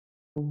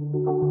Before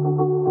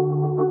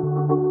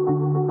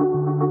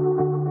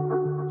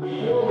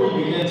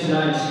we begin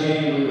tonight's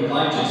game, we would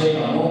like to take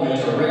a moment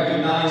to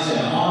recognize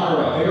and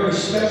honor a very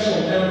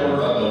special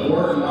member of the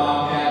Wharton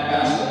High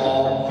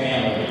basketball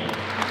family.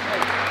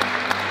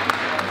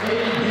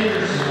 David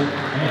Henderson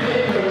and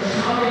head coach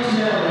Shawn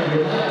Vanzant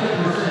would like to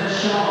present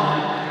Shawn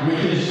with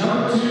his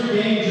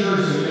 #2 game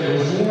jersey that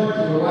was worn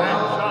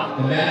throughout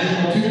the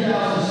magical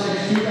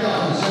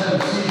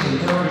 2006-2007 season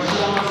during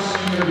Shawn's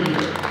senior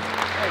year.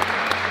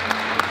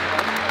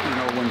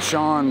 When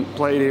Shawn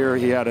played here,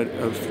 he had a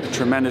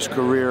tremendous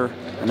career,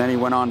 and then he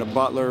went on to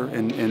Butler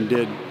and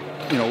did,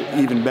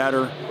 even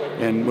better,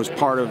 and was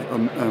part of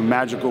a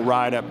magical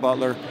ride at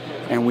Butler.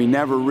 And we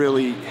never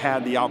really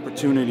had the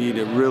opportunity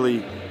to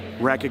really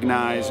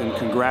recognize and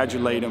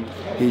congratulate him.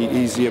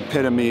 He's the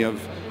epitome of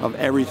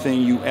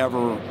everything you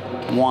ever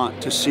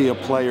want to see a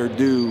player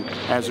do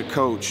as a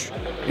coach.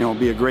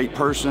 Be a great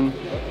person,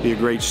 be a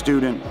great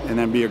student, and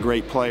then be a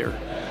great player.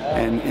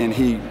 And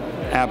he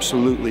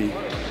absolutely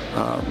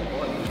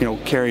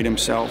carried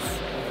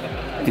himself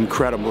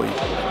incredibly,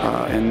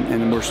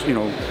 and we're,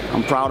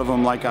 I'm proud of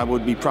him like I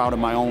would be proud of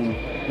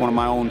one of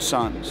my own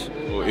sons.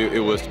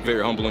 It was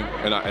very humbling,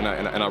 and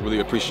I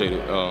really appreciate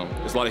it.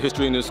 There's a lot of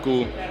history in this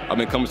school. I've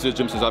been coming to this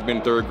gym since I've been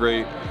in 3rd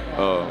grade.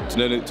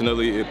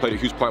 Tonelli, it played a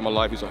huge part in my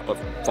life. He's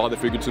a father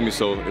figure to me,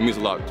 so it means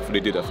a lot for they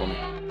did that for me.